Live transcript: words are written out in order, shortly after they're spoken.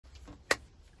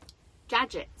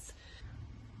gadgets.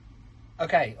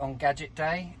 Okay, on gadget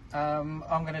day, I'm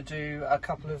going to do a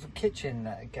couple of kitchen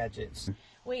gadgets.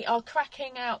 We are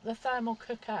cracking out the thermal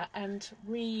cooker and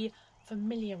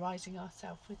re-familiarising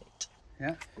ourselves with it.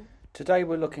 Yeah. Today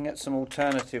we're looking at some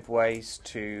alternative ways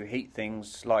to heat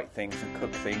things, light things and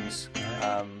cook things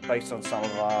based on some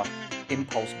of our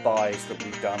impulse buys that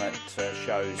we've done at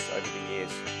shows over the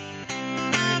years.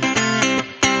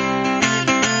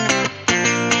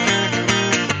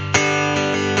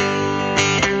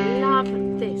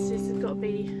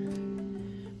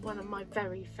 One of my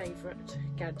very favourite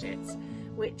gadgets,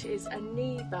 which is a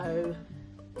Nebo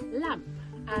lamp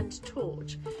and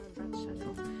torch.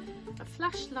 A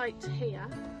flashlight here.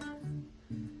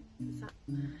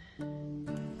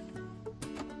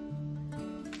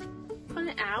 Pull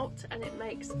it out and it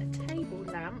makes a table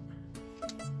lamp.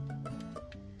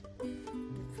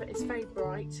 It's very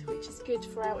bright, which is good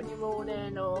for out in the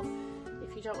morning, or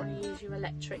if you don't want to use your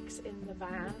electrics in the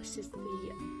van. This is the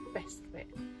best bit.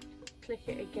 Click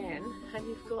it again and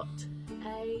you've got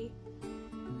a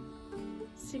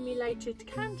simulated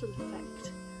candle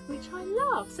effect, which I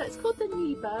love. So it's called the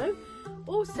Nebo.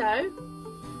 Also,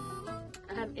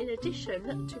 in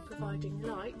addition to providing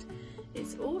light,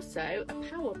 it's also a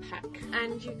power pack,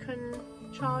 and you can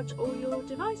charge all your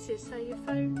devices, so your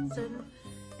phones and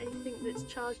anything that's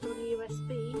charged on a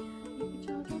USB, you can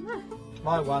charge on there.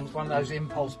 My one's one of those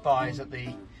impulse buys at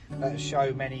the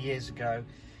show many years ago.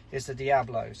 Is the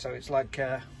Diablo, so it's like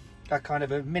a kind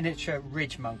of a miniature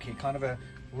Ridgemonkey, kind of a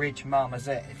ridge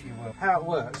marmoset, if you will. How it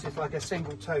works is like a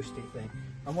single toasty thing,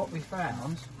 and what we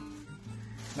found,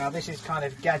 now this is kind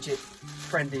of gadget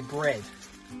friendly bread,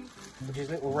 which is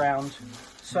little round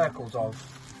circles of.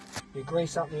 You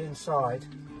grease up the inside,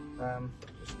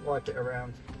 just wipe it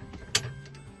around,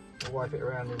 wipe it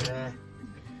around in there,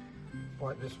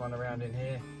 wipe this one around in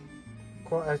here.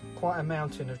 Quite a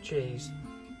mountain of cheese,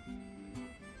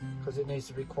 because it needs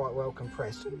to be quite well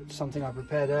compressed. Something I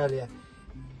prepared earlier,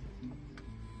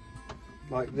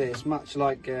 like this, much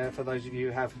like for those of you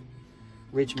who have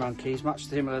Ridgemonkeys, much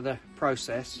similar the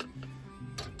process.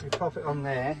 You pop it on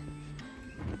there.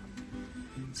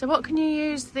 So what can you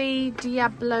use the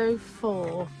Diablo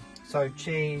for? So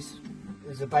cheese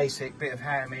is a basic bit of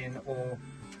ham in, or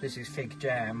this is fig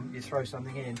jam. You throw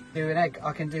something in. Do an egg.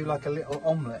 I can do like a little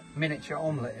omelette, miniature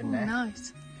omelette in there.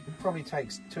 Nice. It probably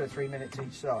takes 2 or 3 minutes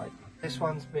each side. This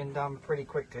one's been done pretty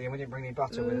quickly, and we didn't bring any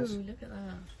butter with us. Look at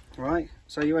that. Right,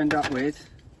 so you end up with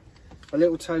a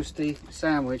little toasty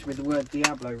sandwich with the word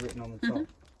Diablo written on the top.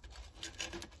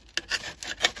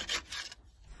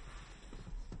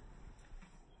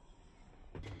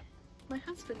 My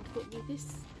husband bought me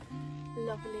this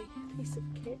lovely piece of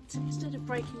kit instead of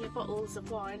breaking your bottles of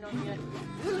wine on your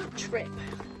trip.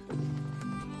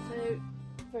 So,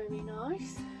 very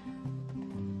nice.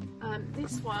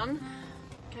 This one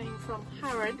came from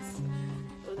Harrods,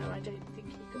 although I don't think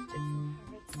he got it from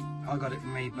Harrods. I got it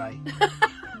from eBay.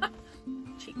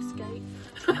 Cheapskate.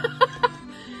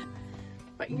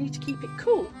 But you need to keep it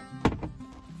cool.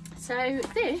 So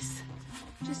this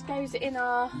just goes in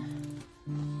our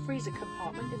freezer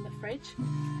compartment in the fridge,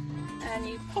 and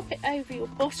you pop it over your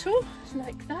bottle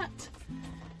like that,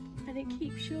 and it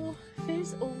keeps your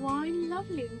fizz or wine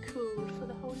lovely and cooled for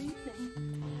the whole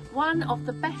evening. One of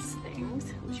the best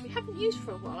things, which we haven't used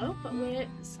for a while but we're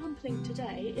sampling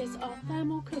today, is our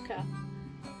thermal cooker.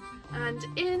 And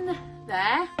in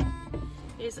there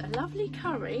is a lovely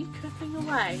curry cooking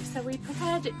away. So we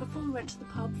prepared it before we went to the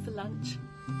pub for lunch,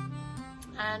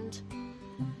 and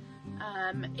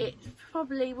it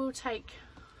probably will take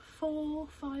 4 or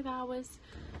 5 hours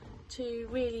to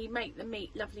really make the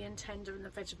meat lovely and tender and the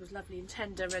vegetables lovely and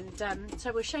tender, and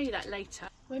so we'll show you that later.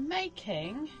 We're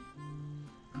making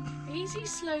easy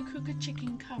slow cooker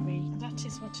chicken curry. That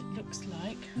is what it looks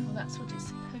like, or that's what it's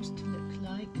supposed to look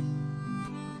like,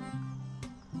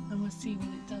 and we'll see what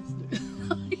it does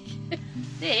look like.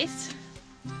 This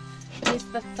is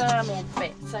the thermal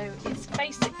bit, so it's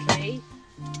basically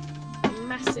a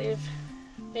massive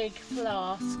big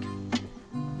flask,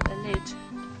 the lid,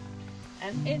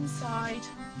 and inside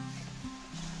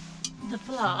the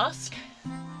flask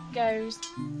goes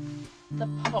the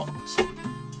pot,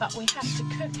 but we have to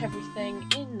cook everything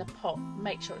in the pot,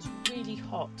 make sure it's really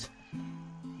hot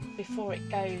before it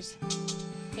goes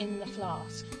in the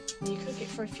flask. And you cook it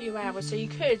for a few hours, so you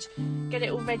could get it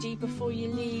all ready before you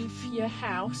leave your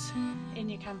house in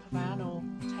your camper van or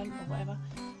tent or whatever.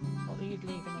 Not that you'd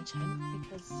leave in a tent,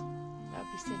 because that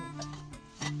would be silly.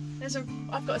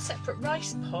 But I've got a separate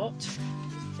rice pot,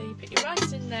 so you put your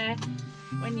rice in there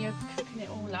when you're cooking it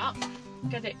all up,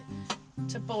 get it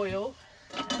to boil,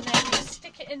 And then you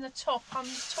stick it in the top, on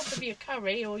top of your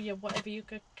curry or your whatever you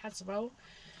cook casserole.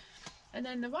 And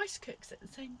then the rice cooks at the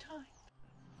same time.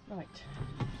 Right.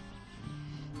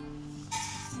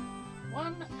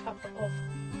 1 cup of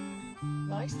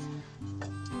rice.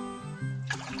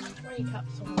 3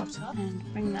 cups of water.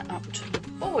 And bring that up to the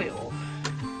boil.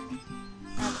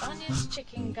 Add onions,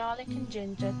 chicken, garlic and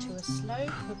ginger to a slow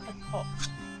cooker pot.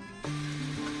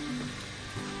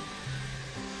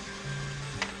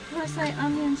 Did I say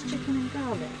onions, chicken and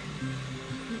garlic?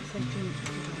 I didn't say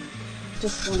ginger.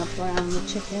 Just want to brown the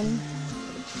chicken.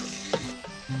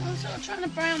 I'm sort of trying to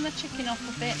brown the chicken off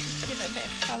a bit, just give it a bit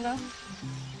of colour.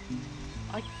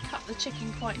 I cut the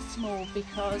chicken quite small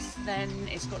because then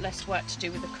it's got less work to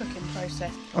do with the cooking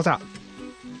process. What's that?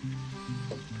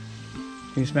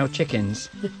 Can you smell chickens?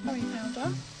 Curry powder,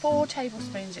 4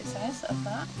 tablespoons it says of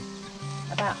that.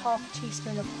 About half a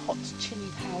teaspoon of hot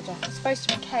chilli powder. It's supposed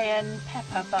to be cayenne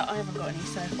pepper, but I haven't got any,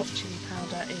 so hot chilli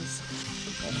powder is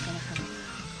what we're going to have.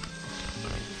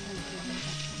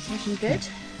 Looking good.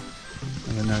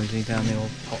 Have a nosy down the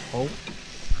old pothole.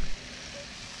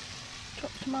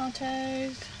 Chopped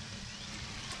tomatoes.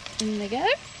 In they go.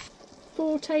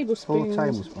 4 tablespoons. 4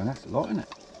 tablespoons, that's a lot, isn't it?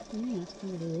 Yeah, it's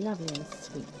going to be lovely and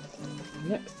sweet.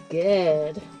 Looks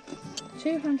good.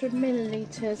 200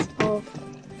 millilitres of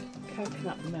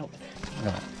coconut milk.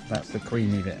 Right, that's the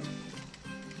creamy bit.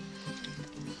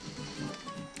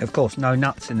 Of course, no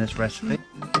nuts in this recipe.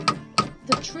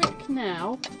 The trick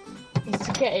now is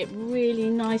to get it really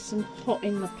nice and hot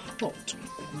in the pot.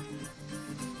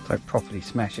 So properly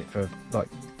smash it for like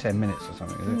 10 minutes or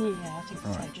something, is it? Yeah, I think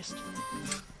Right. so. Just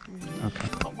really. Okay.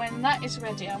 But when that is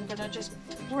ready, I'm going to just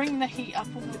bring the heat up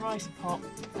on the rice pot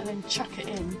and then chuck it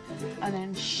in and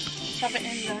then shove it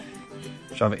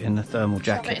in the thermal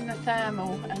jacket. Shove it in the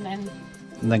thermal and then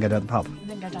go down the pub.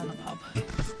 go down the pub.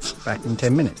 Back in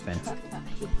 10 minutes then.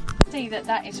 See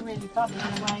that is really bubbling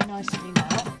away nicely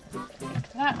now.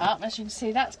 Pick that up, as you can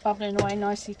see that's bubbling away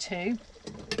nicely too.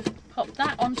 Pop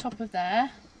that on top of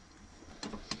there.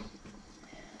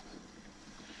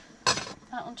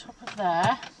 That on top of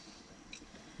there.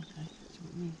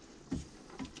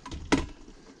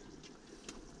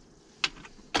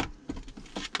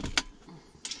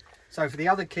 So for the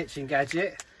other kitchen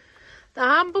gadget, The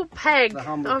humble peg. The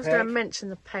humble I was going peg. to mention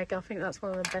the peg. I think that's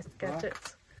one of the best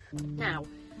gadgets. Now,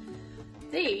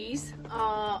 these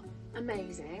are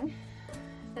amazing.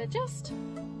 They're just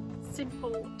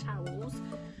simple towels,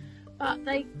 but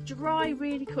they dry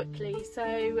really quickly.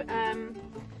 So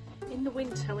in the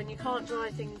winter, when you can't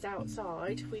dry things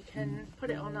outside, we can put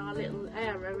it on our little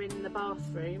airer in the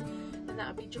bathroom, and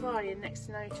that'll be dry in next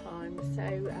to no time.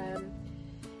 So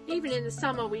even in the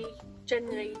summer, we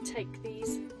generally take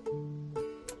these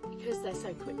because they're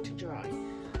so quick to dry.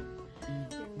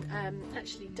 You can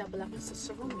actually double up as a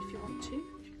sarong if you want to,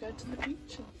 if you go to the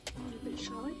beach and you're a bit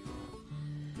shy.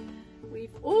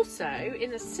 We've also,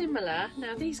 in a similar,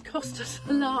 now these cost us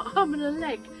a lot, arm and a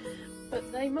leg,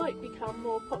 but they might become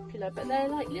more popular, but they're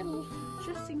like little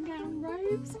dressing gown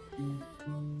robes.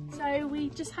 So we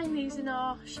just hang these in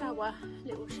our shower,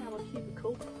 little shower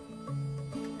cubicle.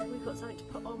 And we've got something to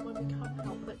put on when we come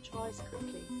out that dries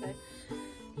quickly. So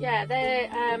yeah, they're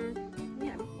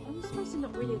yeah, I suppose they're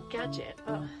not really a gadget,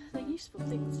 but they're useful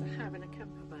things to have in a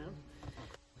camper van.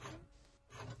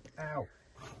 Ow.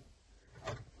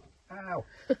 Ow.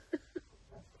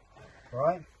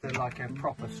 Right, they're like a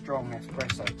proper strong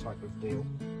espresso type of deal.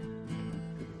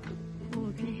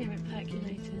 Oh, can you hear it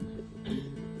percolating?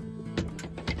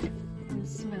 And it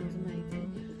smells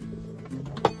amazing.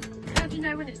 How do you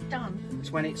know when it's done?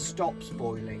 It's when it stops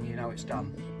boiling, you know it's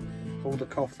done. All the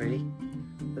coffee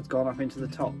has gone up into the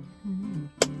top.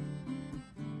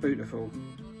 Beautiful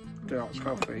dark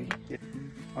coffee.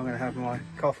 I'm going to have my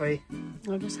coffee.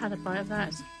 I just had a bite of that,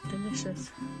 it's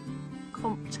delicious.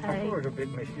 Comte a bit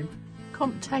mission.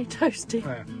 toasty.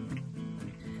 Yeah.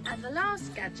 And the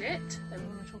last gadget that we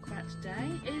want to talk about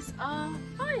today is our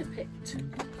fire pit. So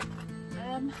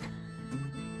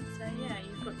yeah,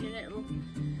 you've got your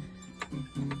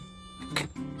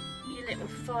little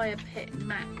fire pit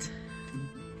mat.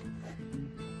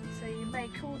 So you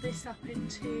make all this up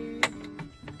into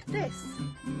this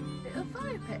little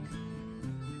fire pit.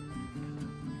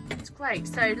 It's great.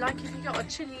 So like if you've got a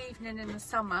chilly evening in the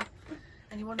summer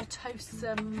and you want to toast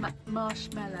some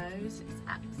marshmallows, it's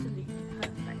absolutely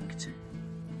perfect.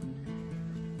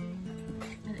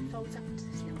 And it folds up into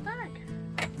this little bag.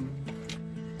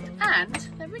 And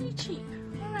they're really cheap.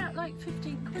 They're out like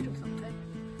 15 quid or something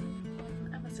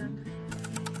on Amazon.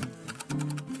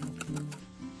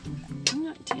 I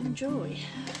like to enjoy.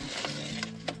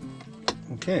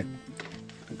 Okay,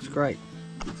 looks great.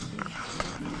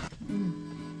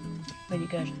 Really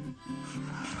good.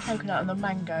 Coconut and the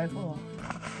mango. Oh.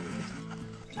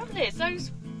 The trouble is,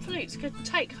 those flutes could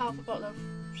take half a bottle of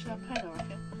champagne, I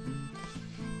reckon.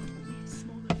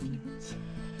 Smaller flutes.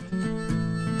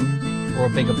 Or a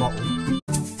bigger bottle.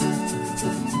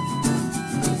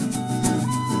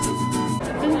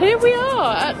 And here we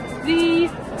are at the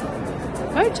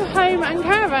Motorhome and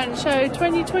Caravan Show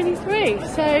 2023.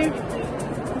 So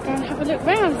we'll go and have a look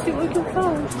round, see what we can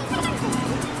find.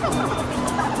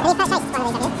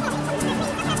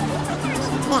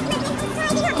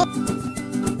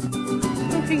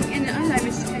 Talking in, hello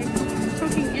Mr. K.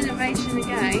 Talking innovation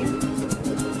again.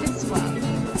 This one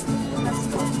has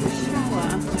got the shower.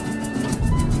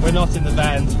 We're not in the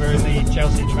vans, we're in the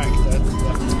Chelsea tractor.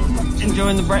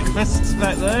 Enjoying the breakfasts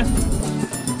back there.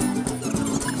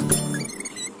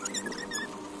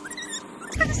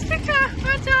 Got a sticker,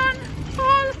 well done.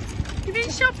 Paul, you've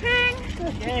been shopping?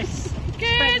 Yes. Good.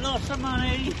 Spent lots of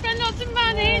money. Spent lots of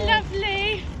money, lovely.